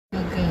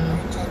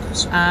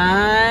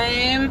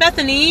I'm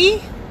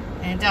Bethany.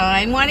 And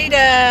I'm Juanita.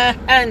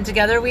 And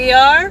together we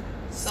are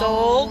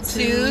Soul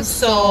to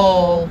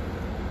Soul.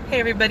 Hey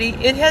everybody,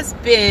 it has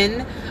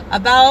been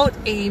about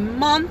a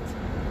month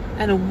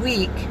and a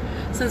week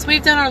since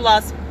we've done our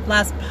last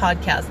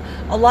podcast.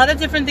 A lot of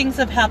different things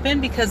have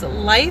happened because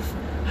life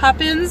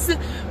happens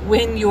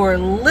when you're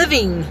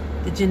living.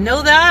 Did you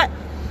know that?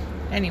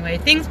 Anyway,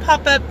 things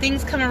pop up,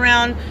 things come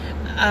around.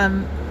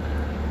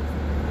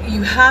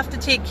 You have to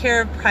take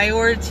care of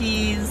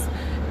priorities,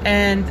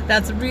 and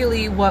that's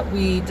really what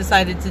we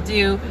decided to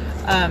do.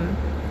 A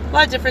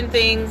lot of different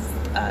things,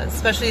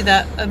 especially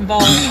that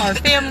involve our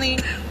family,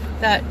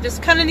 that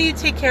just kind of need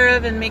to take care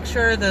of and make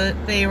sure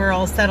that they were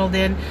all settled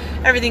in.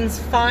 Everything's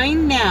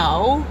fine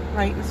now,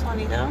 right, Miss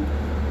Juanita?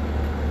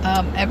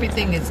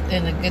 Everything is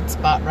in a good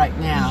spot right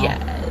now.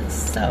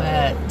 Yes. So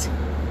But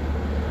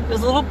it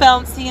was a little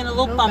bouncy and a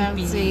little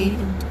bumpy.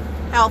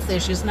 bouncy. Health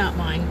issues, not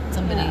mine.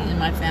 Somebody in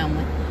my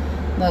family.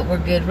 But we're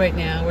good right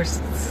now. We're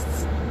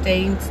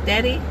staying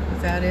steady.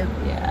 Is that it?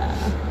 Yeah.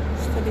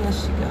 Steady as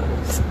she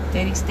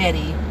goes.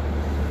 Steady.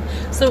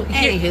 So,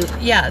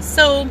 Anywho.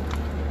 So,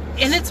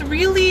 and it's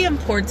really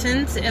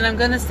important, and I'm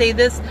going to say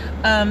this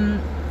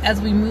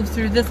as we move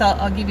through this.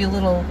 I'll give you a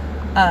little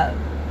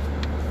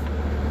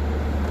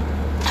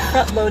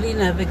front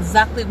loading of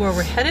exactly where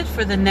we're headed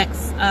for the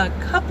next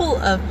couple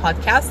of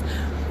podcasts.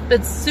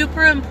 But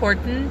super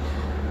important,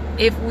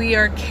 if we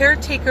are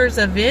caretakers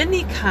of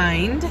any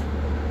kind,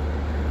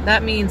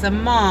 that means a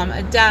mom,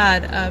 a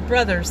dad, a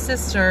brother,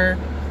 sister,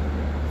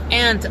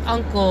 aunt,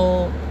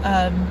 uncle,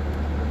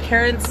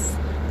 parents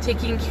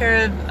taking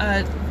care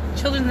of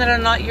children that are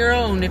not your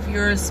own. If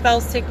you're a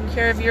spouse, taking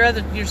care of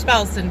your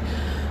spouse, and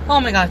oh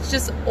my gosh,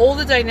 just all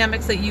the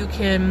dynamics that you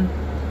can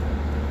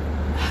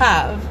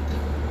have.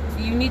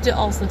 You need to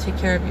also take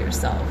care of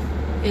yourself.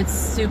 It's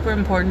super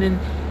important,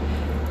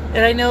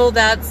 and I know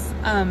that's.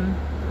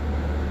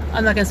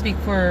 I'm not going to speak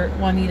for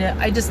Juanita.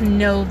 I just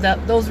know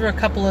that those were a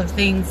couple of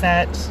things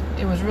that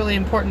it was really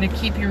important to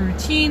keep your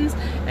routines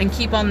and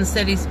keep on the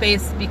steady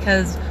space,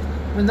 because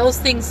when those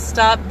things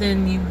stop,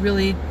 then you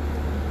really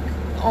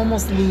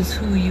almost lose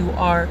who you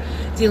are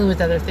dealing with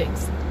other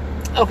things.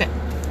 Okay.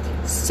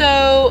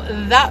 So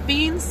that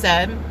being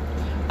said,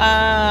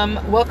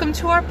 welcome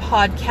to our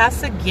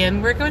podcast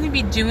again. We're going to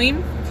be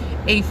doing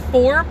a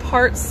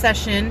 4-part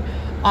session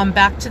on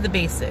Back to the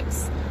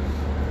Basics.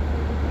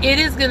 It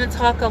is going to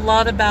talk a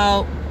lot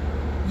about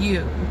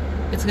you.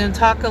 It's going to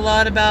talk a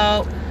lot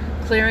about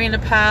clearing a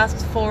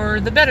path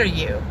for the better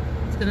you.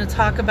 It's going to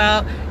talk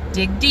about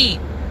dig deep.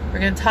 We're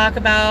going to talk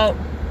about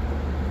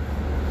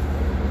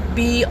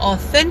be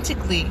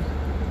authentically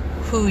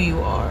who you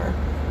are.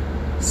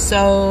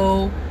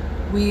 So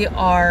we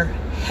are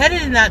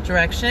headed in that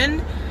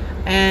direction.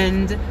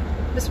 And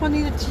Miss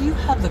Juanita, do you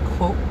have the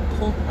quote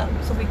pulled up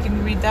so we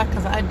can read that?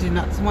 Because I do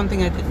not. It's one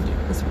thing I didn't do.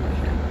 This one right here.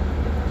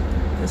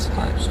 This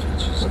part.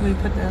 Let me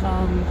put that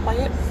on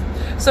quiet.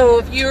 So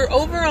if you're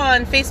over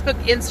on Facebook,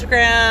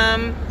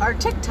 Instagram, Our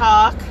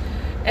TikTok,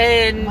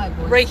 and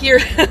right here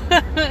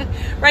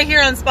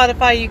on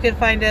Spotify, you can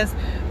find us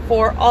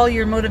for all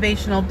your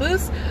motivational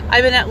boosts.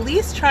 I've been at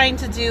least trying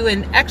to do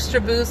an extra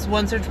boost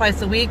once or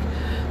twice a week,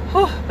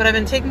 but I've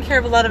been taking care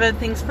of a lot of other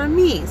things for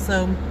me.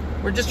 So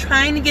we're just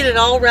trying to get it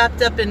all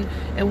wrapped up in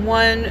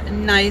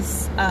one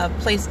nice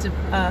place to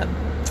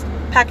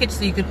package,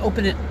 so you can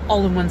open it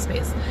all in one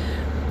space.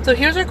 So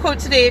here's our quote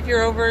today. If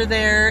you're over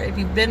there, if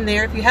you've been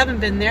there, if you haven't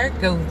been there,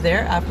 go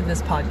there after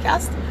this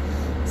podcast.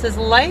 It says,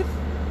 life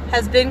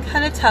has been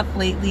kind of tough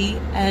lately,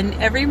 and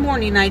every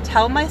morning I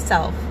tell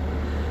myself,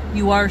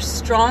 you are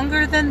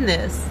stronger than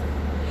this,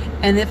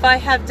 and if I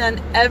have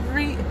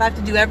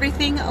to do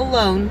everything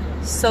alone,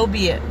 so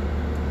be it.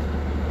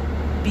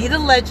 Be the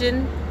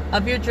legend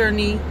of your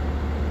journey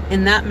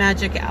in that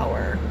magic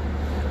hour.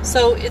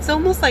 So it's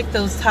almost like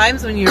those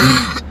times when you're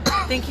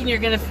thinking you're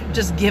gonna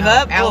just give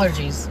up.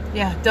 Allergies. Well,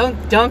 yeah,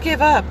 don't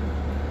give up.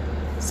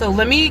 So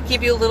let me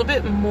give you a little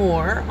bit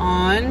more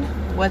on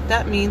what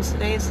that means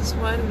today. Is this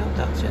one? No,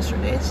 that was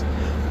yesterday's.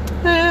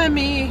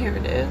 Here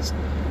it is.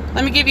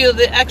 Let me give you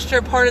the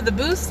extra part of the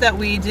boost that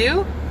we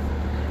do.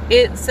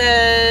 It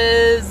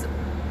says,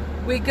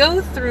 we go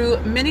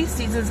through many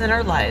seasons in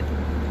our life.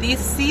 These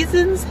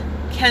seasons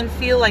can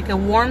feel like a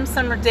warm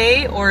summer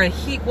day or a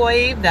heat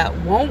wave that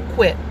won't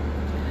quit.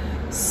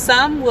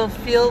 Some will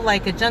feel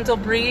like a gentle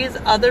breeze,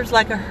 others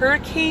like a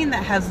hurricane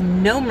that has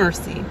no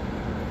mercy.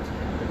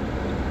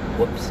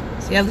 Whoops.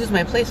 See, I lose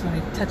my place when I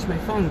touch my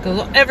phone. It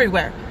goes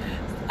everywhere.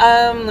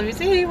 Let me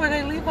see, where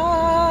did I leave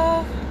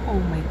off? Oh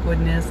my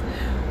goodness.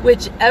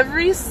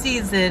 Whichever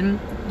season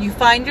you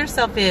find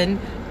yourself in,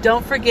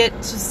 don't forget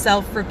to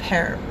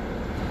self-repair.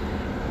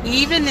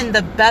 Even in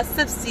the best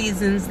of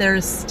seasons, there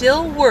is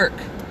still work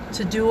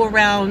to do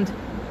around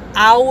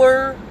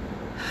our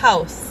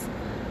house.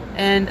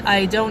 And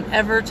I don't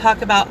ever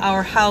talk about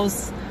our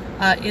house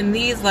in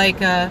these like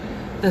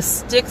the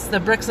sticks, the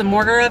bricks and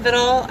mortar of it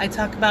all. I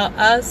talk about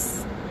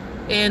us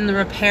in the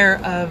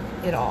repair of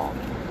it all.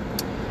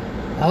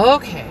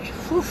 Okay.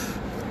 Whew.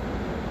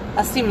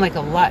 That seemed like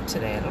a lot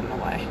today. I don't know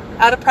why.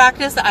 Out of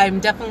practice, I'm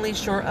definitely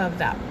sure of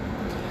that.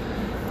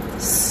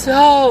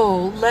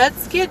 So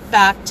let's get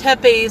back to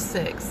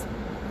basics.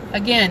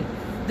 Again,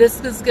 this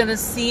is going to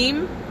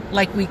seem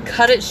like we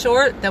cut it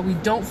short, that we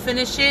don't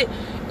finish it.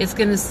 It's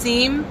going to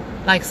seem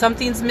like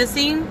something's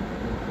missing.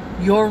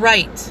 You're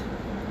right.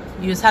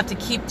 You just have to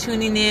keep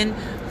tuning in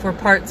for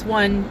parts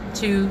 1,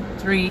 2,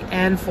 3,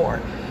 and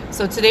 4.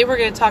 So today we're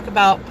going to talk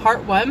about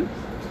part 1.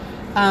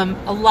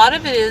 A lot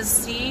of it is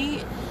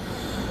see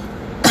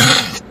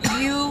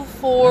you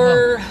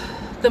for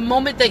the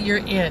moment that you're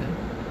in.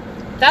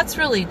 That's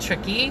really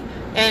tricky.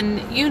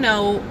 And you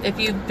know, if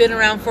you've been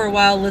around for a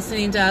while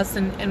listening to us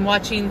and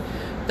watching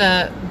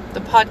the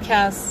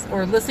podcasts,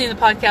 or listening to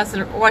the podcasts,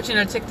 or watching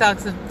our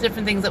TikToks of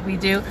different things that we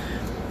do,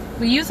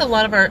 we use a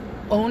lot of our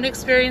own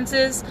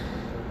experiences,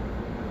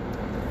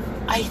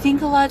 I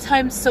think, a lot of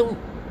times, so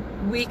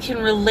we can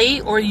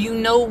relate, or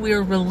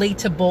we're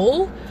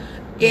relatable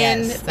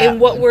in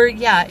what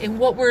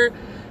we're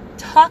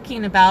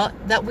talking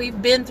about, that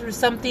we've been through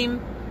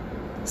something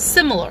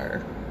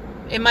similar.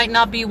 It might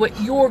not be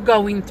what you're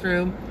going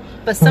through,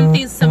 but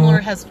something similar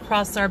has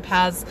crossed our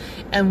paths,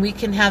 and we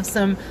can have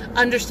some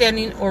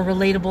understanding or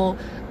relatable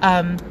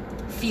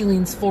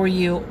feelings for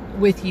you,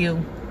 with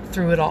you,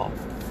 through it all.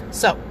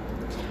 So,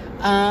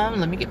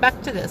 let me get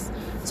back to this.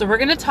 So we're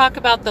going to talk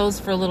about those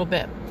for a little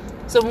bit.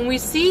 So when we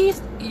see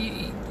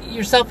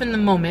yourself in the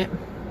moment,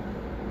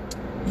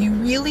 you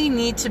really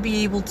need to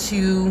be able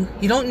to,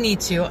 you don't need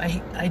to,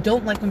 I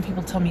don't like when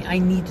people tell me I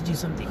need to do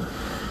something.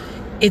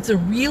 It's a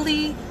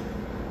really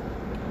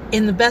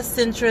in the best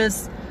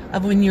interest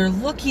of when you're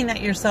looking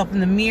at yourself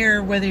in the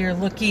mirror, whether you're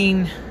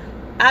looking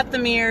at the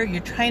mirror,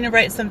 you're trying to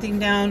write something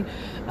down.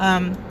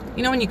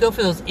 You know, when you go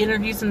for those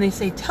interviews and they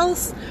say, tell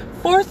us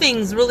 4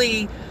 things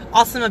really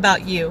awesome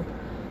about you.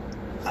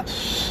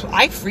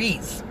 I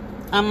freeze.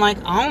 I'm like,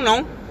 I don't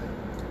know.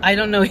 I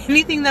don't know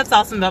anything that's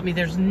awesome about me.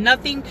 There's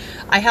nothing.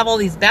 I have all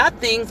these bad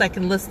things. I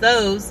can list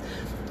those.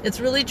 It's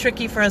really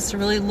tricky for us to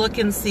really look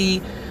and see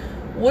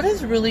what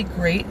is really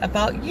great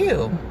about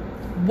you.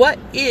 What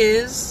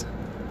is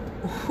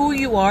who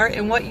you are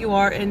and what you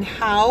are, and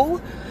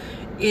how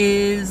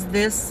is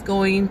this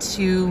going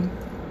to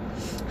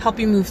help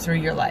you move through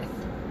your life.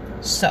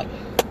 So,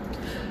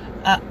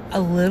 a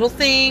little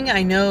thing,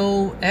 I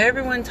know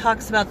everyone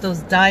talks about those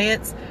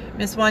diets.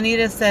 Miss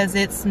Juanita says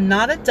it's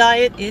not a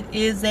diet, it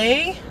is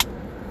a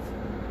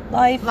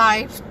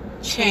life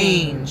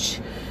change.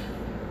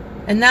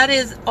 And that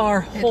is our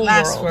whole world. It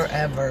lasts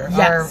forever.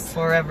 Yes. Or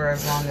forever,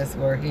 as long as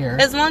we're here.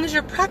 As long as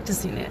you're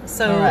practicing it.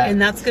 So, Correct.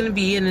 And that's going to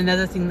be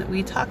another thing that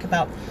we talk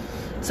about.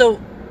 So,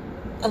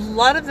 a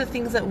lot of the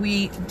things that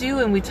we do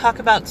and we talk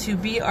about to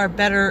be our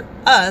better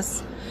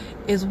us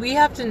is we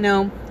have to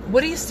know, what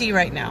do you see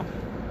right now?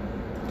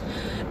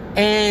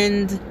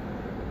 And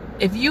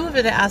if you would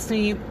have asked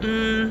me,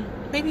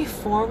 maybe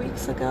 4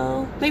 weeks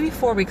ago,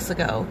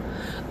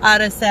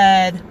 I'd have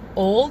said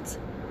old,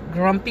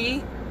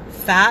 grumpy,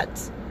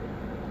 fat,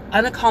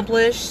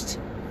 unaccomplished,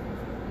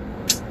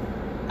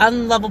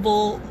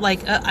 unlovable.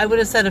 Like, I would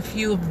have said a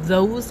few of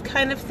those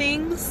kind of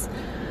things.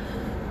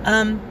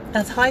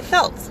 That's how I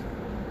felt.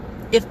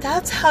 If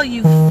that's how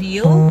you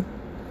feel,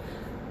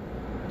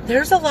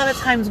 there's a lot of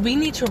times we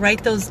need to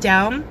write those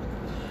down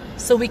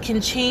so we can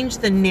change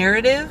the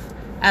narrative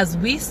as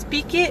we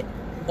speak it,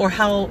 or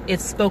how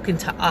it's spoken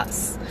to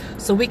us.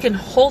 So we can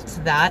halt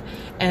that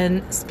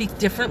and speak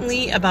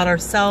differently about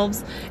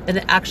ourselves, and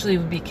it actually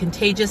would be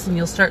contagious, and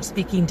you'll start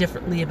speaking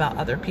differently about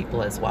other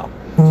people as well,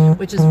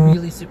 which is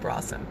really super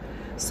awesome.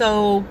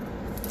 So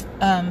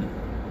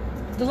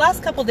the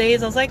last couple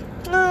days I was like,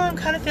 I'm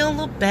kind of feeling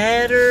a little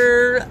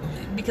better,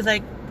 because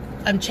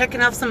I'm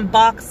checking off some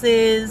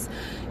boxes.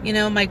 You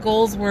know, my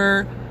goals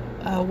were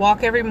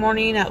walk every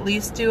morning, at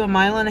least do 1.5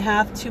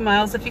 miles, 2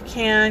 miles if you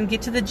can,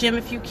 get to the gym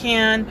if you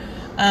can,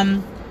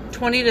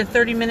 20 to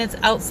 30 minutes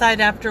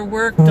outside after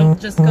work. Don't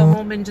just go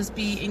home and just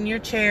be in your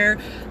chair.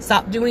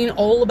 Stop doing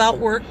all about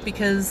work,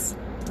 because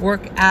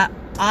work at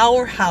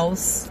our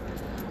house,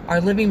 our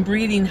living,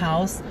 breathing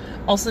house,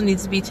 also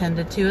needs to be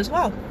tended to as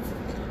well.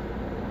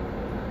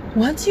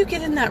 Once you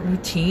get in that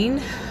routine,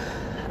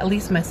 at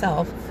least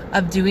myself,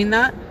 of doing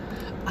that,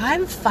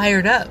 I'm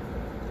fired up.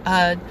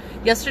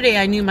 Yesterday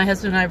I knew my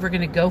husband and I were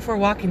going to go for a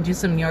walk and do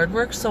some yard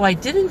work, so I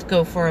didn't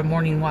go for a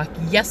morning walk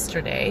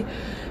yesterday,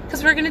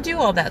 because we're going to do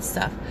all that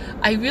stuff.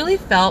 I really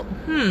felt,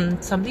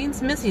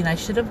 something's missing. I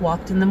should have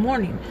walked in the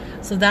morning.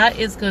 So that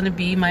is going to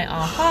be my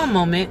aha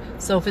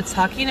moment. So if it's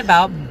talking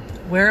about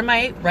where am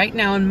I right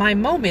now in my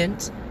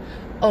moment,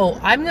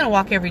 I'm going to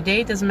walk every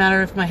day. It doesn't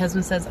matter if my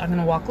husband says I'm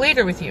going to walk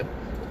later with you.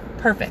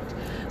 Perfect.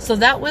 So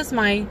that was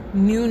my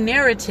new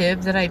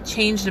narrative that I've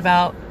changed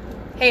about,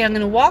 hey, I'm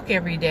going to walk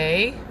every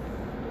day,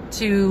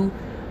 to,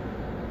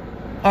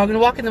 I'm going to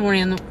walk in the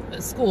morning in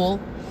the school,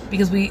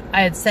 because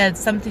I had said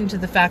something to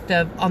the fact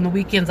of, on the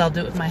weekends I'll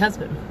do it with my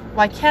husband.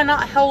 Well, I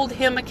cannot hold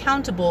him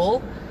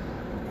accountable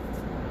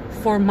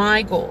for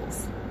my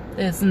goals.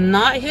 It's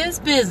not his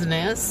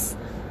business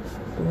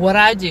what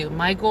I do.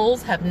 My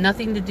goals have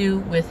nothing to do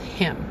with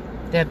him.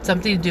 They have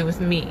something to do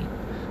with me.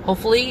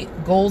 Hopefully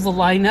goals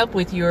align up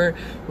with your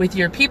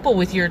people,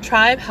 with your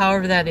tribe,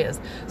 however that is.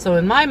 So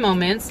in my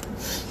moments,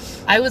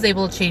 I was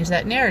able to change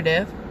that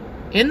narrative.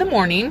 In the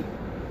morning,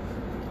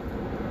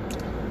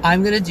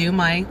 I'm going to do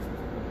my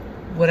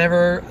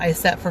whatever I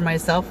set for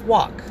myself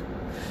walk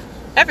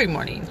every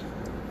morning,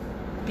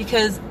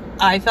 because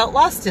I felt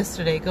lost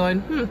yesterday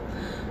going, I'm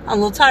a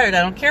little tired.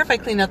 I don't care if I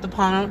cleaned out the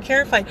pond. I don't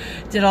care if I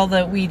did all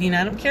the weeding.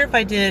 I don't care if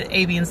I did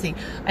A, B, and C.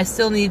 I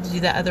still need to do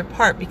that other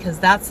part, because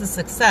that's the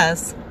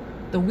success.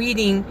 The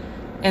weeding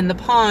and the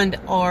pond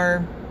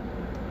are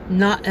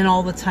not an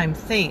all the time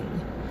thing.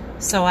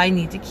 So I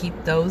need to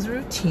keep those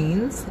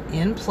routines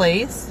in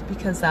place,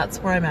 because that's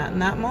where I'm at in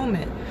that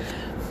moment.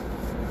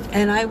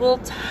 And I will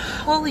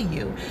tell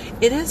you,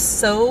 it is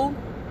so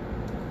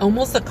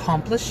almost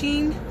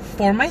accomplishing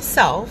for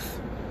myself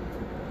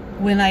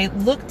when I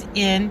looked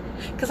in,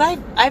 because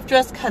I've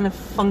dressed kind of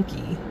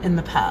funky in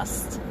the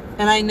past,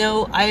 and I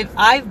know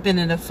I've been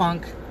in a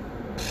funk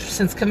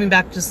since coming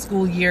back to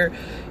school year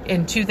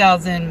in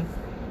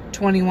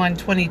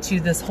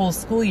 2021-22, this whole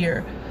school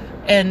year.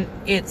 And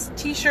it's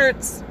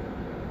t-shirts,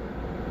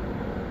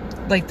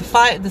 like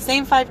the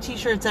same 5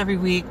 t-shirts every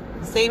week,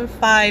 the same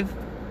 5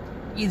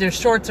 either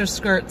shorts or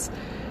skirts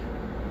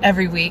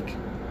every week.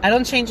 I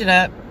don't change it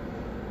up.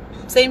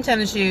 Same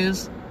tennis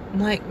shoes. I'm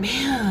like,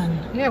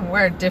 man. You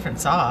wear different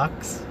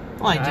socks.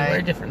 Well, I do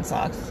wear different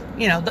socks.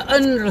 You know, the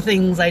under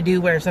things, I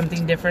do wear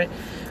something different.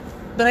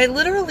 But I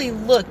literally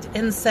looked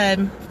and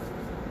said,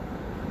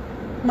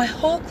 my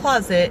whole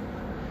closet,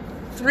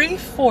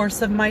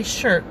 3/4 of my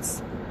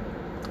shirts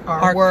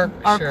are work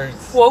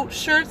shirts. Quote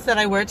shirts that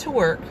I wear to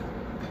work.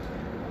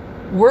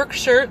 Work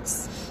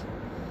shirts.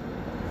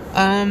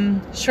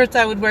 Shirts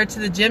I would wear to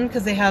the gym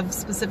because they have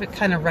specific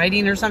kind of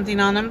writing or something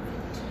on them.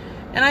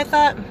 And I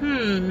thought,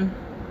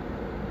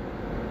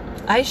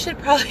 I should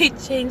probably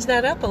change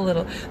that up a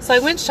little. So I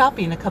went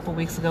shopping a couple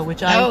weeks ago,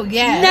 which I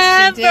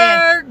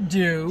never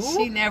do.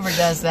 She never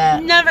does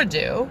that. Never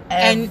do.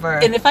 Ever.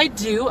 And if I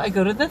do, I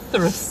go to the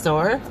thrift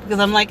store, because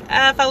I'm like, if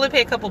I only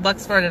pay a couple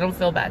bucks for it, I don't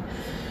feel bad.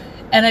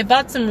 And I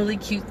bought some really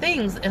cute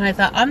things, and I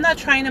thought, I'm not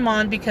trying them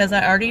on because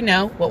I already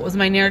know what was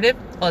my narrative.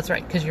 Oh, that's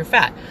right, because you're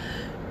fat.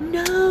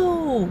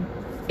 No.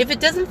 If it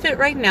doesn't fit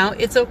right now,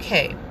 it's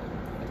okay.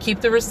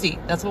 Keep the receipt.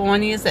 That's what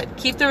Juanita said.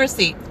 Keep the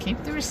receipt.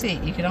 Keep the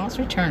receipt. You can always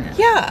return it.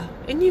 Yeah.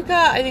 And you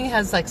got, I think it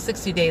has like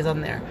 60 days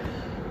on there.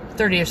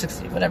 30 or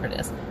 60, whatever it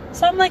is.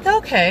 So I'm like,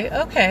 okay,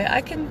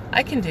 I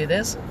can do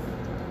this.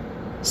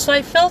 So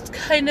I felt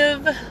kind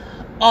of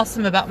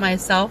awesome about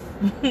myself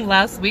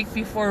last week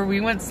before we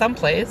went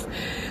someplace.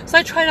 So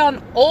I tried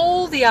on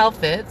all the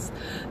outfits.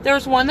 There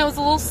was one that was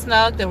a little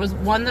snug. There was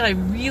one that I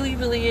really,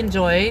 really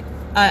enjoyed.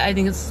 I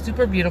think it's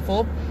super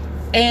beautiful.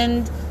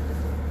 And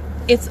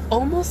it's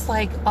almost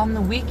like on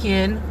the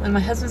weekend when my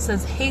husband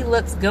says, hey,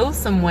 let's go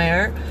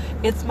somewhere,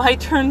 it's my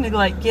turn to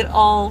like get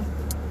all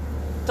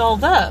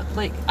dolled up.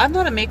 Like, I'm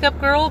not a makeup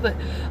girl, but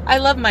I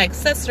love my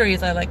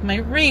accessories. I like my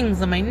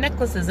rings and my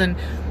necklaces and,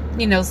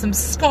 you know, some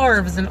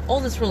scarves and all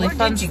this really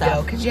fun stuff. Where did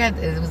you go?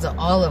 Because it was an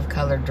olive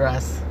colored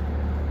dress.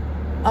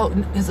 Oh,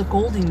 it's a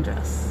golding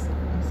dress.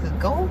 Is it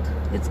gold?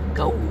 It's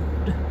gold.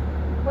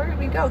 Where did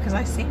we go? Because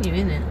I seen you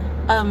in it.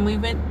 We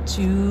went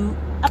to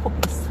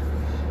Applebee's.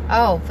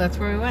 Oh, that's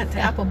where we went, to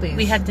Applebee's.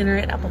 We had dinner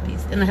at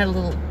Applebee's, and I had a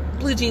little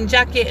blue jean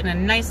jacket and a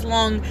nice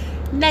long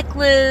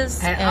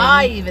necklace. And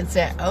I even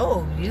said,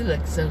 oh, you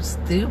look so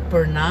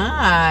super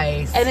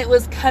nice. And it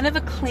was kind of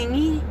a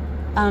clingy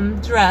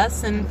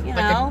dress, and, you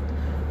like know.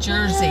 A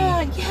jersey.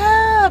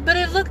 Yeah, but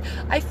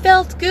I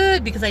felt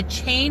good because I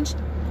changed,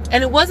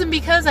 and it wasn't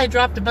because I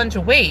dropped a bunch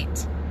of weight.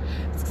 It's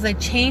because I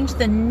changed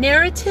the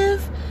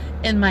narrative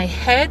in my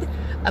head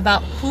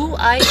about who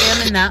I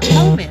am in that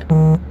moment.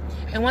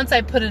 And once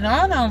I put it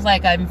on, I was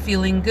like, I'm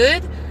feeling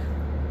good,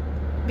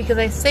 because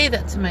I say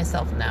that to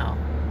myself now.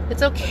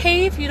 It's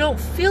okay if you don't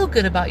feel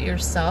good about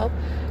yourself.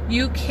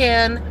 You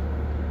can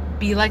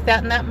be like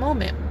that in that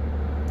moment.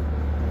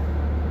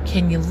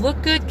 Can you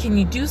look good? Can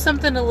you do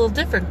something a little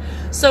different?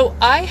 So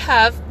I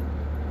have,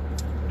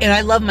 and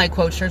I love my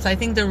quote shirts. I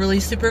think they're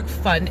really super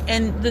fun.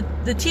 And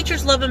the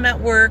teachers love them at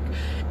work.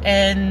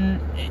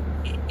 And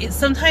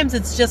sometimes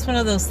it's just one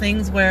of those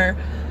things where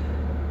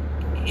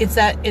it's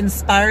that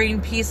inspiring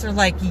piece, or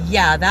like,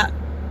 yeah,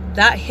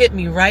 that hit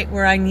me right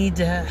where I need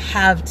to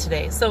have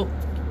today. So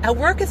at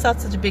work, it's not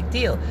such a big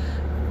deal,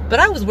 but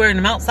I was wearing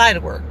them outside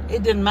of work.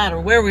 It didn't matter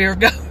where we were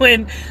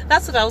going.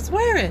 That's what I was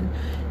wearing.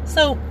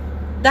 So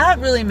that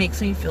really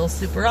makes me feel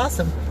super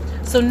awesome.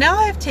 So now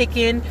I've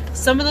taken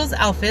some of those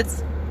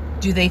outfits.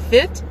 Do they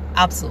fit?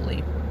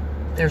 Absolutely.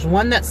 There's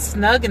one that's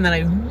snug and then I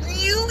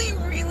really,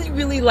 really,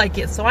 really like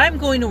it. So I'm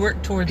going to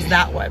work towards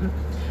that one.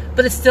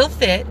 But it still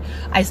fit.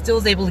 I still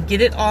was able to get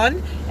it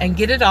on and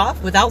get it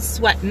off without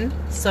sweating.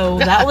 So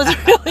that was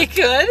really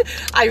good.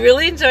 I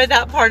really enjoyed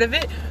that part of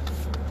it.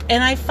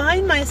 And I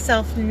find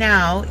myself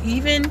now,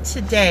 even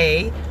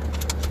today,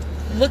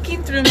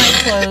 looking through my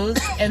clothes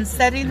and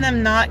setting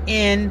them not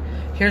in,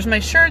 here's my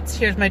shirts,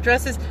 here's my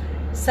dresses,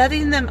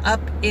 setting them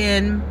up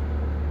in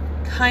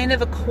kind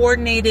of a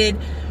coordinated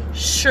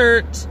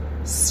shirt,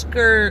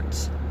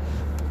 skirt,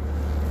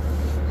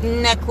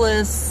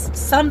 necklace,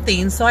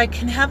 something, so I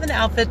can have an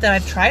outfit that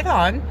I've tried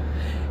on.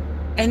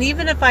 And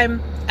even if I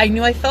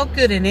knew I felt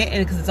good in it,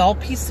 and because it's all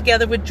pieced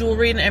together with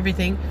jewelry and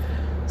everything.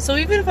 So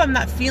even if I'm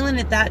not feeling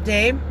it that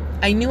day,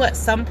 I knew at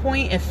some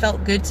point it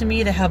felt good to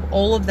me to have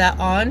all of that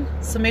on.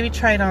 So maybe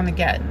try it on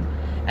again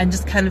and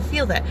just kind of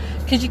feel that.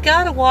 Because you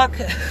gotta walk,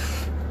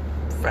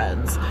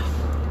 friends.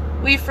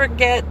 We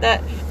forget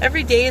that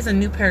every day is a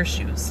new pair of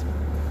shoes.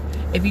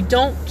 If you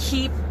don't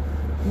keep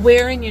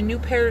wearing your new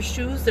pair of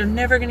shoes, they're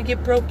never going to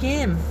get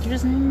broken. You're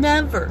just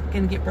never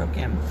going to get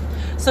broken.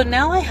 So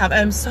now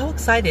I'm so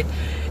excited.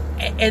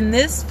 And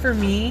this for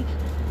me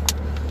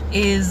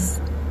it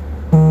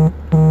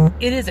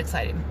is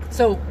exciting.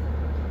 So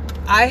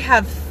I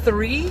have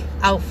 3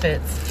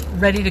 outfits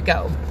ready to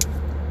go.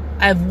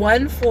 I have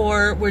one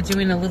we're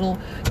doing a little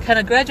kind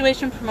of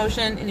graduation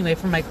promotion anyway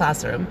for my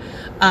classroom.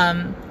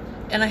 And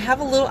I have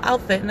a little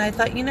outfit, and I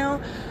thought,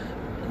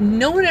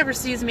 no one ever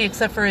sees me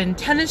except for in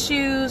tennis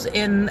shoes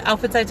and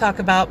outfits I talk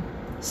about.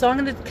 So I'm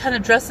going to kind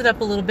of dress it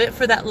up a little bit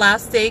for that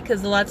last day,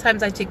 because a lot of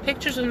times I take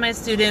pictures with my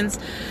students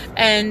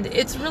and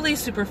it's really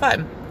super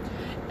fun.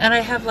 And I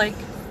have like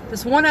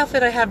this one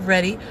outfit I have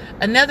ready,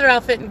 another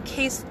outfit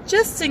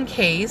just in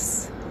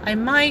case I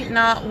might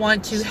not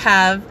want to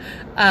have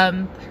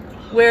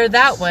wear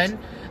that one.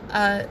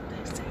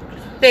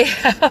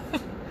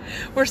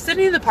 We're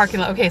sitting in the parking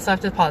lot. Okay, so I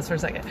have to pause for a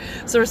second.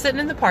 So we're sitting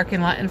in the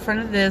parking lot in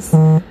front of this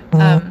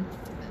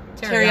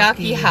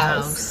teriyaki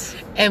house.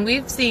 And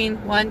we've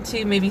seen 1,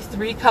 2, maybe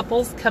 3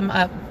 couples come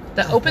up.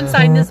 The open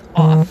sign is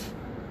off.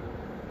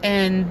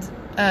 And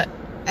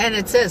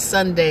it says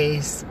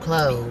Sundays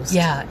closed.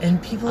 Yeah,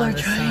 and people are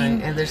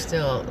trying. And they're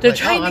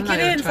trying to get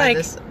in. It's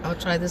like, I'll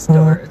try this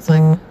door. It's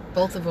like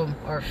both of them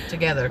are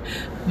together.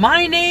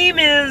 My name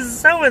is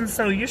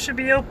so-and-so. You should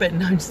be open.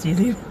 No, I'm just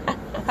teasing.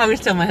 I always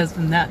tell my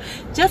husband that.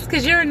 Just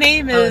because your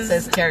name is... Oh, it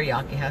says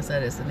teriyaki house.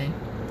 That is the name.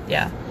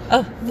 Yeah.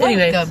 Oh,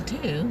 anyway. Welcome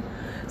to.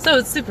 So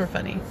it's super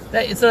funny.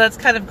 So that's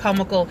kind of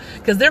comical,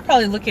 because they're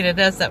probably looking at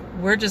us that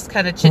we're just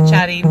kind of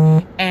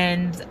chit-chatting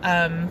and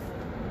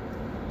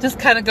just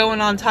kind of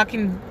going on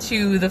talking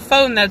to the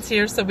phone that's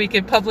here so we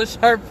can publish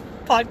our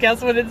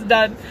podcast when it's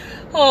done.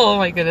 Oh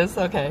my goodness.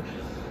 Okay.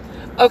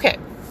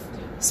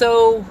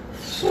 So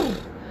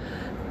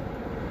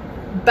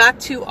back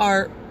to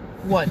our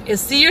one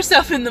is see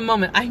yourself in the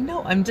moment. I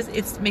know,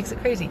 it makes it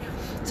crazy.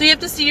 So you have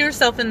to see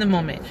yourself in the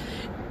moment.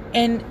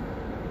 And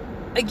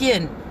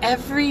again,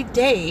 every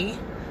day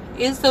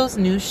is those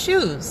new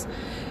shoes.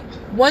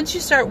 Once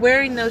you start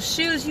wearing those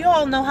shoes, you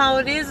all know how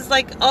it is. It's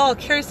like,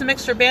 carry some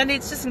extra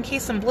Band-Aids just in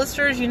case some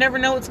blisters. You never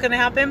know what's going to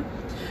happen.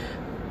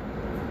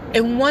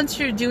 And once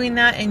you're doing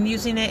that and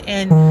using it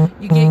and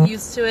you get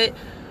used to it,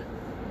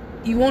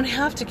 you won't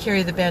have to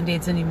carry the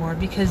Band-Aids anymore,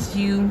 because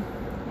you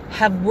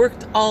have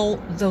worked all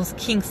those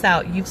kinks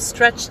out. You've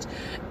stretched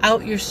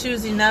out your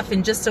shoes enough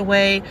in just a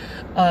way,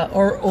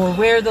 or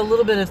wear the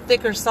little bit of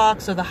thicker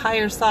socks or the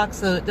higher socks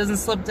so it doesn't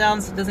slip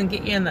down, so it doesn't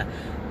get you in the,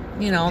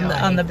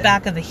 on the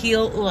back of the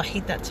heel. Oh, I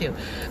hate that too.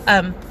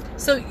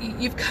 So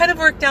you've kind of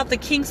worked out the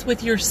kinks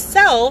with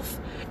yourself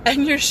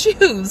and your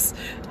shoes.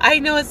 I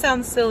know it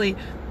sounds silly,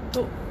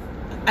 but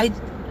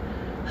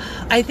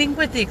I think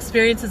with the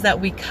experiences that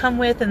we come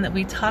with and that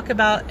we talk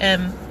about,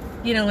 and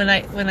when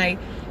I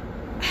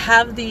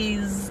have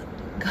these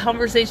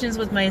conversations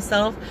with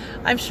myself,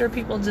 I'm sure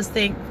people just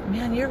think,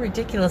 man, you're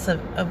ridiculous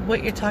of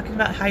what you're talking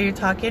about, how you're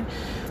talking.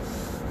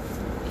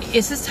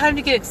 It's just time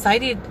to get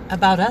excited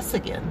about us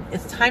again.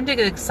 It's time to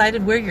get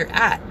excited where you're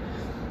at.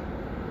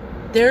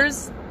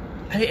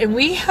 And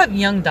we have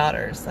young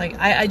daughters. Like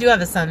I do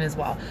have a son as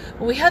well.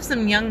 But we have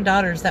some young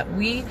daughters that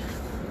we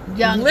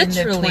literally in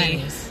their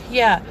 20s,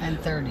 yeah, and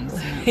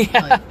 30s.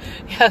 Yeah.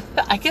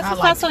 I guess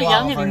it's not so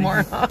young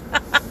anymore.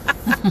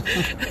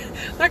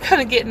 They're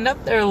kind of getting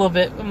up there a little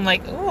bit. I'm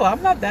like, oh,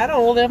 I'm not that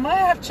old, am I?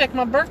 I have to check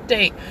my birth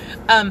date.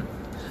 But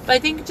I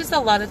think just a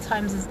lot of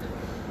times is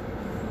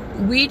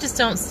we just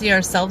don't see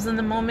ourselves in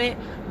the moment.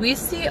 We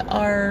see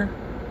our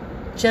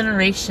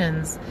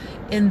generations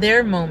in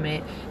their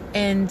moment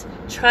and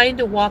trying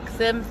to walk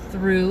them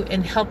through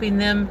and helping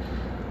them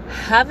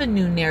have a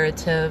new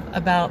narrative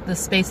about the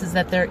spaces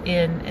that they're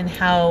in and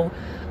how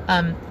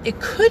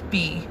it could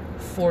be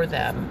for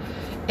them.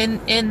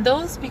 And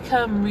those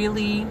become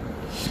really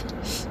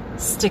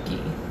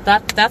sticky.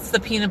 That's the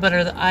peanut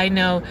butter that I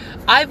know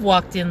I've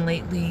walked in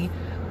lately.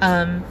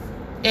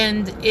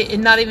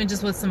 And not even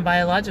just with some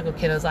biological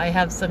kiddos. I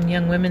have some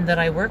young women that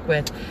I work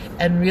with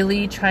and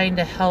really trying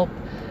to help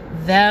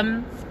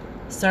them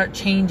start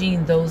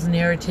changing those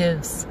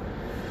narratives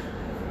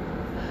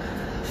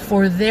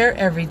for their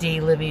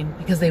everyday living,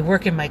 because they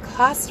work in my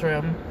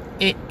classroom.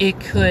 It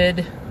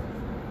could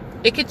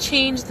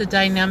change the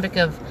dynamic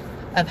of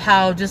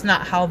how, just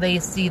not how they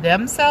see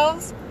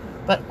themselves,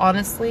 but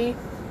honestly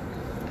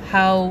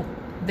how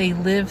they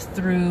live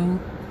through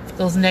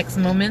those next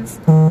moments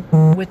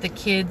with the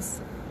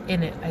kids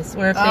in it. I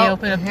swear if they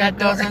open up that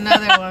door. Here goes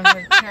another one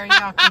for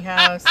teriyaki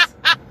house.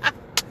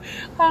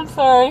 I'm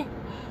sorry.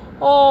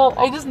 Oh,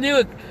 I just knew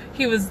it.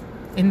 he was,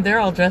 and they're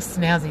all dressed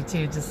snazzy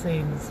too. Just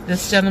saying,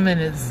 this gentleman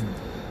is,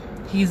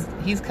 he's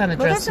kind of dressed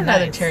There's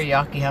another nice.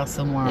 teriyaki house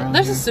somewhere. Yeah, around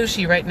there's here. a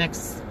sushi right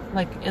next,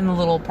 like in the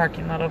little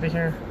parking lot over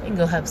here. You can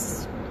go have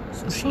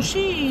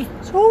sushi.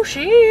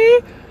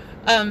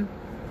 Sushi.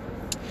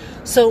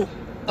 So,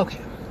 okay.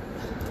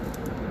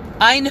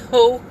 I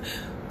know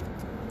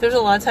there's a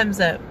lot of times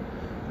that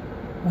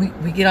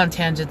we get on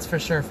tangents for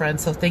sure,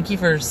 friends. So thank you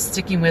for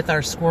sticking with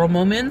our squirrel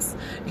moments,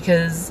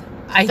 because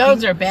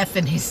Those are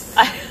Bethany's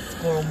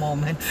squirrel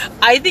moments.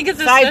 I think it's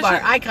a Sidebar.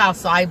 special, I call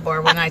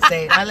sidebar when I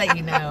say it. I let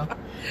you know.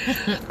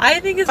 I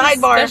think as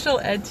Sidebar. a special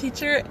ed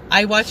teacher,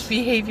 I watch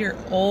behavior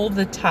all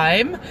the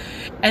time,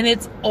 and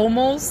it's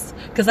almost,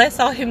 because I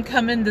saw him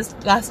coming, this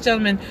last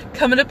gentleman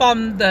coming up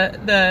on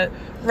the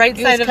right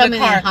He side was of the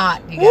coming in car.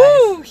 hot, you guys.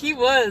 Woo! He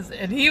was,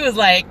 and he was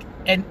like,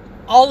 and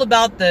all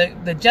about the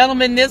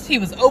gentlemanness. He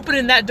was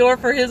opening that door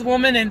for his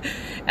woman,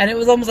 and it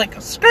was almost like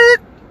a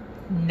skirt.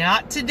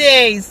 Not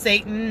today,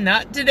 Satan.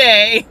 Not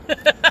today.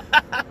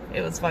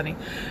 It was funny.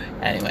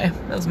 Anyway,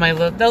 those are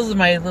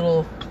my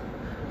little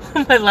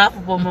my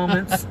laughable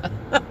moments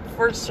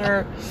for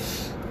sure.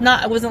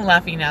 I wasn't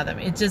laughing at them.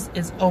 It just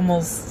is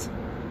almost,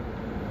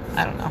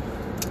 I don't know.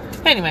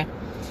 Anyway,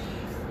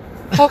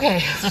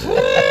 okay.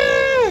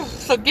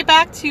 So get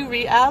back to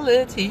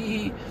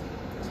reality.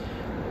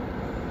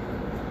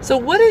 So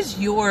what is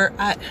your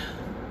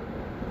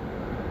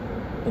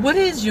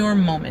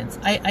moments?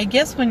 I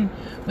guess when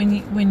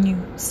you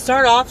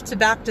start off to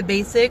back to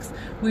basics,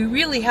 we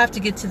really have to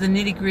get to the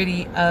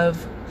nitty-gritty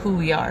of who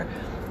we are.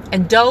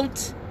 And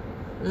don't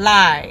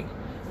lie.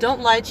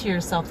 Don't lie to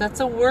yourself. That's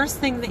the worst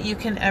thing that you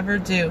can ever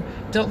do.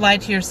 Don't lie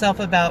to yourself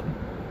about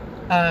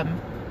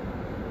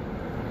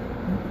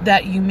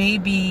that you may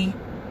be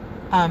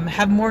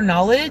have more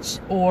knowledge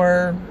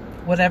or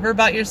whatever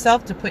about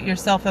yourself to put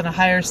yourself in a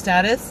higher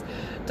status.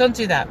 Don't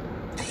do that,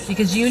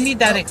 because you need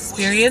that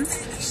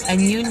experience,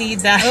 and you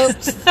need that.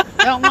 Oops.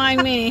 Don't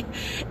mind me.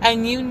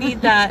 And you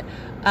need that.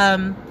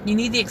 You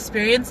need the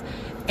experience,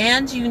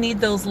 and you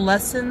need those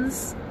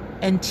lessons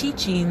and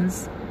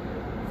teachings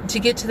to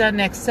get to that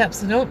next step.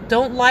 So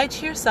don't lie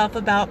to yourself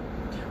about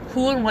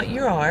who and what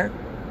you are.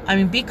 I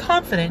mean, be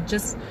confident.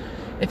 Just,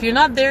 if you're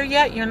not there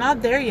yet, you're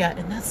not there yet,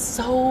 and that's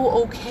so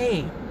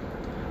okay.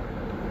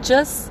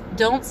 Just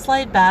don't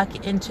slide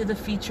back into the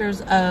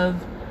features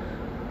of,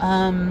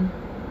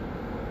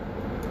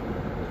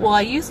 well,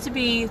 I used to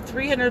be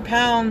 300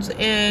 pounds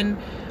and,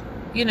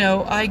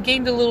 I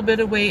gained a little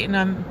bit of weight,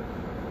 and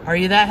are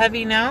you that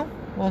heavy now?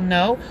 Well,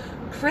 no.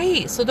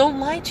 Great. So don't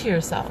lie to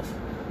yourself.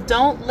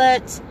 Don't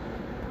let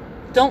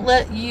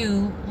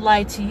you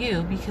lie to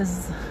you,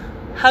 because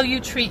how you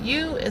treat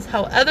you is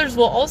how others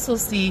will also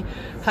see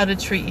how to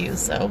treat you.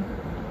 So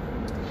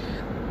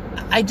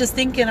I just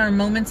think in our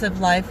moments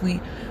of life,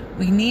 we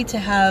need to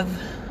have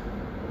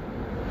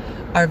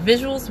our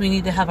visuals. We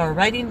need to have our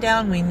writing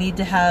down. We need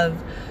to have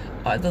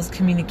those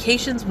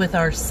communications with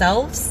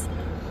ourselves.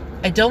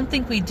 I don't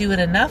think we do it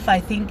enough. I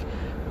think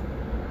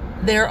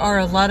there are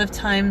a lot of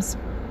times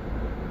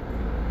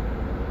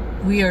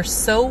we are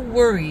so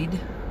worried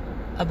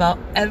about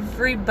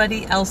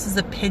everybody else's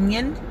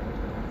opinion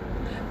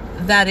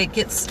that it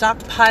gets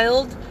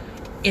stockpiled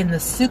in the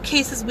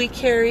suitcases we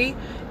carry,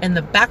 in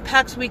the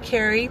backpacks we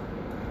carry,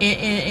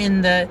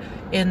 in the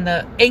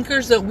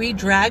anchors that we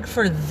drag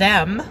for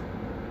them,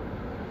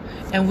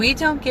 and we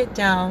don't get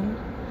down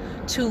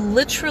to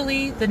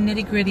literally the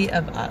nitty-gritty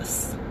of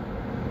us.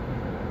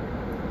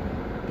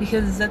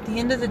 Because at the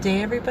end of the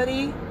day,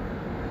 everybody,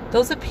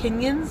 those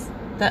opinions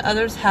that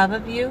others have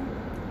of you,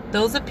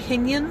 those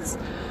opinions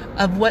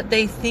of what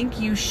they think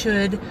you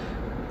should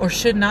or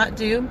should not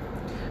do,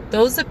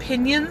 those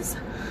opinions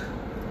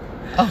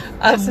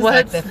This is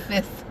like the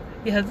fifth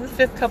the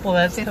fifth couple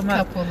that's come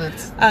up. couple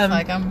that's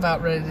like I'm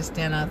about ready to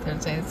stand out there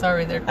and say,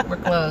 sorry, we're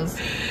closed.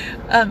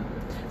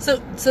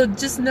 So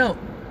just know,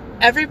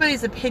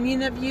 everybody's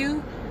opinion of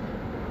you,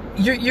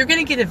 you're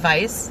going to get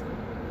advice,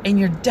 and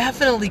you're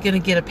definitely going to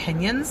get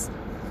opinions.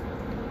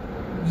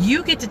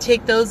 You get to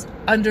take those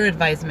under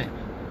advisement.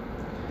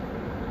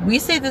 We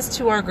say this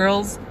to our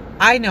girls.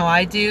 I know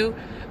I do.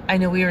 I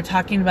know we were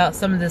talking about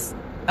some of this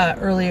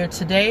earlier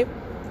today.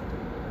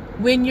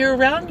 When you're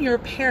around your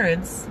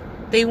parents,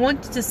 they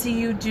want to see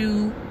you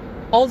do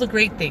all the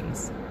great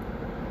things.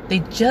 They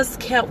just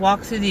can't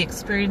walk through the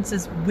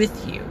experiences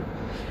with you.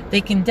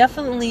 They can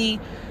definitely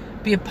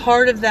be a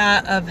part of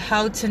that, of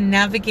how to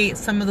navigate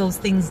some of those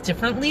things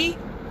differently.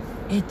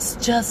 It's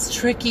just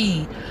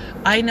tricky.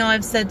 I know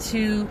I've said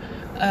to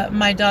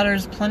my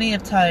daughters plenty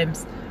of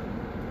times,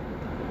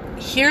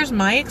 here's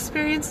my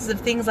experiences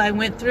of things I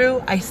went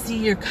through. I see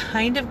you're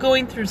kind of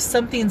going through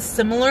something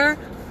similar.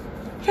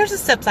 Here's the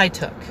steps I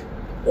took.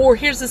 Or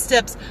here's the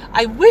steps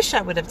I wish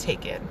I would have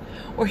taken.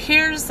 Or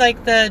here's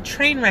like the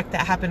train wreck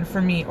that happened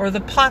for me, or the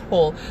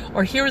pothole,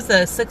 or here's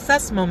a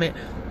success moment.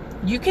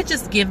 You could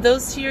just give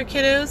those to your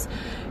kiddos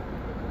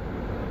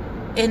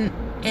and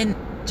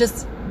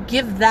just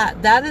give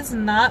that. That is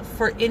not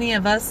for any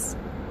of us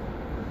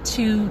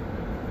to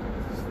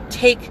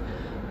take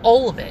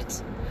all of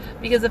it.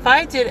 Because if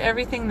I did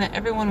everything that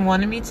everyone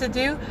wanted me to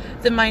do,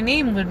 then my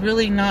name would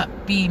really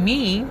not be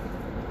me.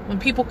 When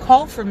people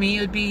call for me,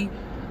 it would be,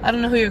 I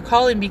don't know who you're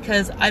calling,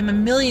 because I'm a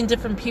million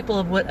different people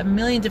of what a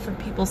million different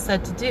people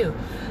said to do.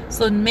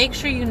 So make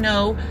sure you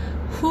know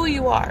who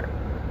you are.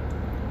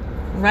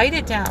 Write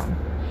it down.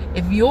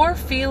 If you're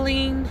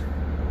feeling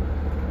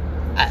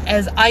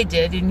as I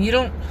did, and you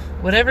don't,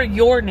 whatever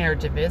your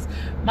narrative is,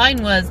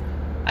 mine was,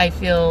 I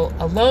feel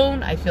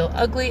alone, I feel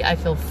ugly, I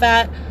feel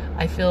fat,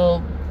 I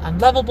feel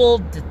unlovable,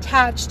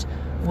 detached,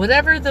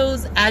 whatever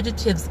those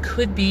adjectives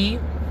could be.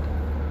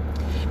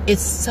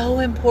 It's so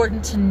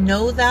important to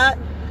know that,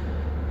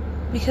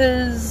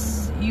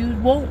 because you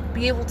won't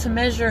be able to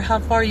measure how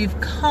far you've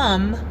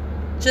come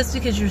just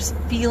because you're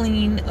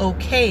feeling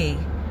okay.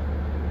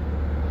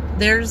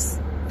 There's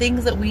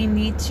things that we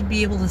need to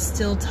be able to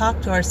still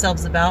talk to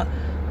ourselves about.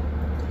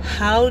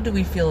 How do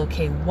we feel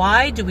okay?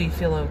 Why do we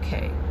feel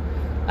okay?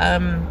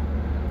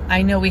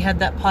 I know we had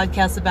that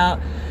podcast about,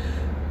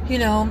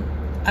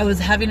 I was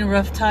having a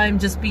rough time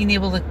just being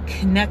able to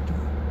connect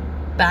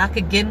back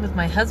again with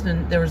my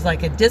husband. There was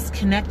like a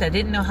disconnect. I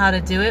didn't know how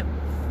to do it.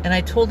 And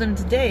I told him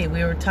today,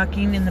 we were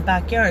talking in the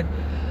backyard.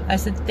 I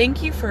said,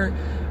 thank you for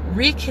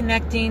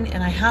reconnecting,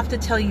 and I have to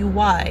tell you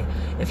why.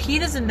 If he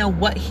doesn't know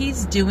what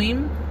he's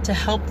doing to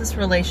help this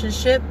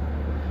relationship,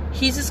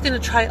 he's just going to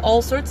try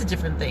all sorts of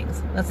different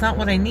things. That's not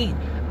what I need.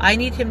 I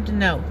need him to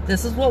know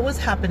this is what was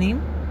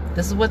happening.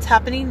 This is what's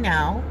happening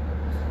now.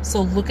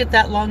 So look at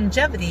that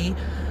longevity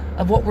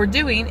of what we're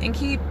doing and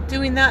keep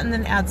doing that, and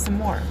then add some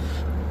more.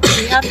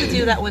 We have to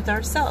do that with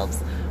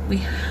ourselves. We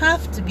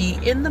have to be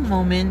in the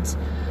moment,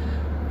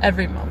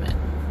 every moment.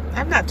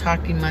 I'm not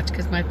talking much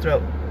because my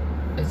throat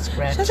is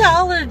scratchy. She has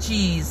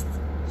allergies.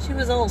 She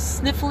was all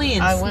sniffly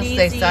and sneezy. I will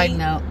say side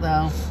note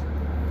though.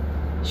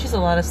 She's a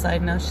lot of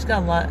side notes. She's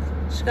got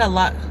a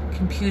lot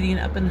computing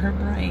up in her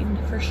brain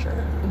for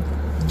sure.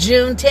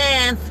 June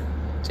 10th.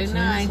 June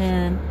 9th.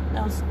 10th.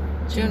 That was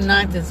June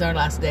 9th is our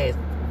last day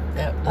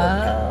at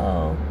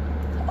work.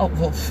 Oh,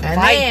 well,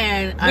 and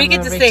then we I'm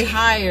get to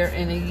retire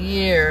in a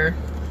year.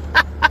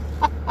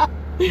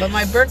 But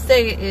my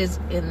birthday is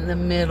in the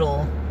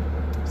middle.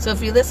 So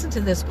if you listen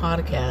to this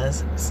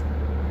podcast,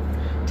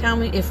 tell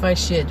me if I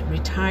should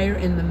retire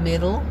in the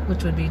middle,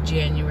 which would be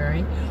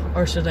January,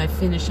 or should I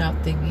finish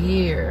out the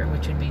year,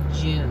 which would be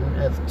June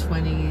of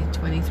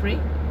 2023?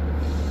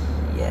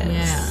 Yes.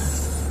 Yeah.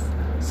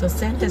 So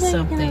send us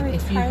something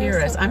if you hear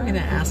us. I'm going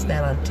to ask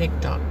that on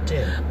TikTok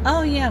too.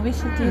 Oh yeah, we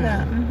should do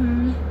that.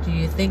 Mm-hmm. Do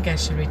you think I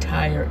should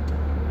retire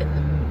in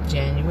the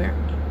January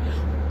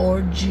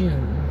or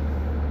June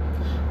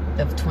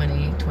of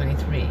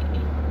 2023?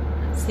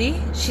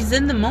 See, she's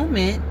in the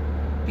moment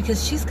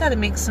because she's got to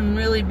make some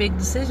really big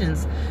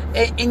decisions,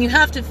 and you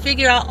have to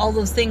figure out all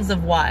those things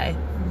of why.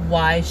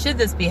 Why should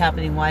this be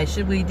happening? Why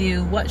should we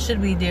do? What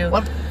should we do?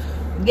 Well,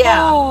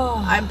 yeah,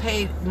 I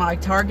paid my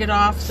Target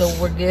off, so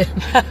we're good.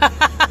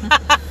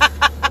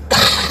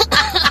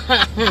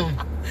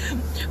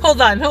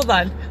 Hold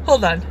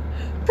on.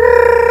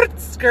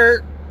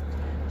 Skirt.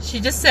 She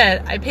just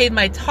said, I paid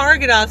my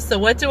Target off, so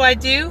what do I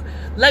do?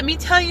 Let me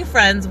tell you,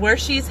 friends, where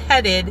she's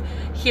headed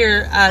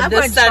here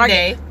this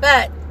Sunday. Target,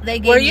 but they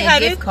gave me a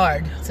gift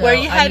card. So where are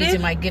you headed? I'm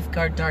using my gift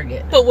card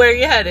Target. But where are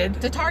you headed?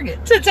 To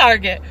Target. To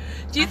Target.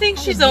 Do you think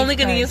she's only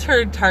going to use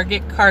her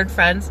Target card,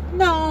 friends?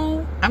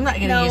 No. I'm not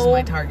going to use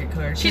my Target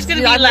card. She's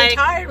going to be like,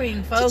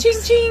 retiring, folks.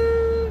 Ching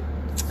ching.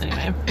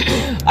 Anyway.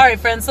 All right,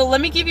 friends. So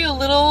let me give you a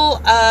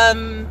little...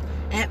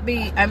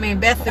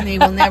 Bethany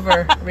will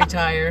never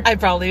retire. I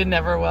probably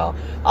never will.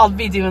 I'll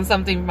be doing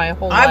something my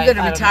whole life. I'm going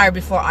to retire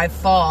before I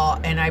fall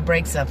and I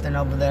break something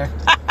over there.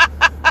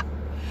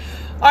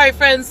 All right,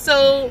 friends.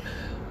 So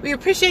we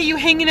appreciate you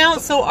hanging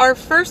out. So our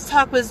first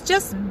talk was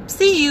just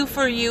see you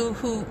for you,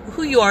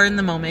 who you are in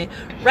the moment.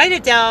 Write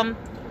it down.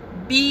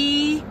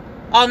 Be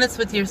honest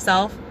with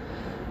yourself.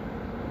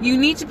 You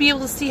need to be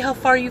able to see how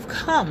far you've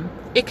come.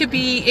 It could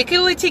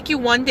only take you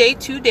 1 day,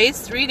 2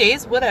 days, 3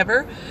 days,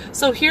 whatever.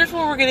 So here's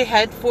where we're going to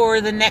head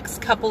for the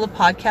next couple of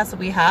podcasts that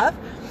we have.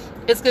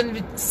 It's going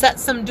to set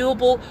some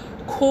doable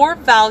core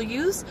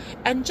values,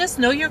 and just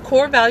know your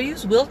core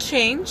values will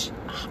change.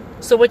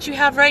 So what you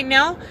have right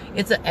now,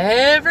 it's an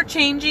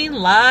ever-changing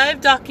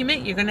live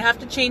document. You're going to have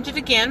to change it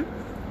again.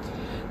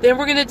 Then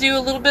we're going to do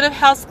a little bit of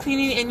house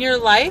cleaning in your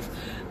life.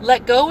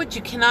 Let go what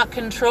you cannot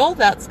control.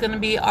 That's going to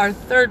be our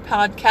third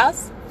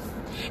podcast.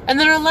 And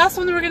then our last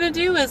one that we're going to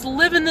do is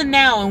live in the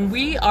now. And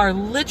we are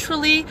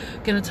literally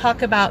going to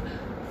talk about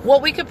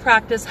what we could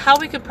practice, how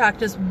we could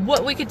practice,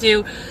 what we could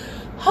do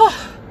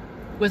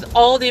with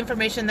all the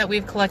information that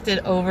we've collected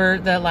over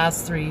the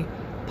last 3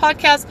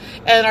 podcasts.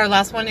 And our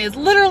last one is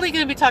literally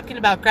going to be talking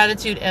about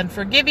gratitude and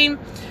forgiving.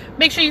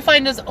 Make sure you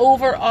find us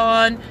over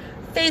on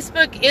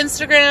Facebook,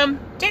 Instagram,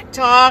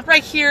 TikTok,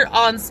 right here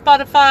on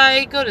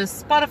Spotify. Go to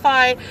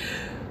Spotify.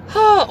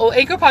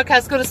 Anchor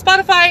Podcast. Go to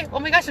Spotify.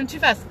 Oh my gosh, I'm too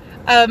fast.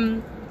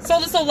 Soul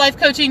to Soul Life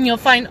Coaching. You'll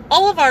find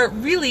all of our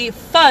really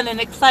fun and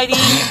exciting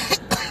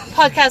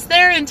podcasts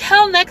there.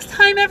 Until next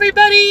time,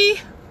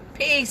 everybody.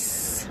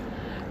 Peace.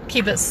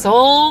 Keep it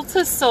soul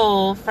to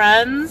soul,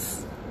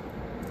 friends.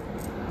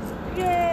 Yay!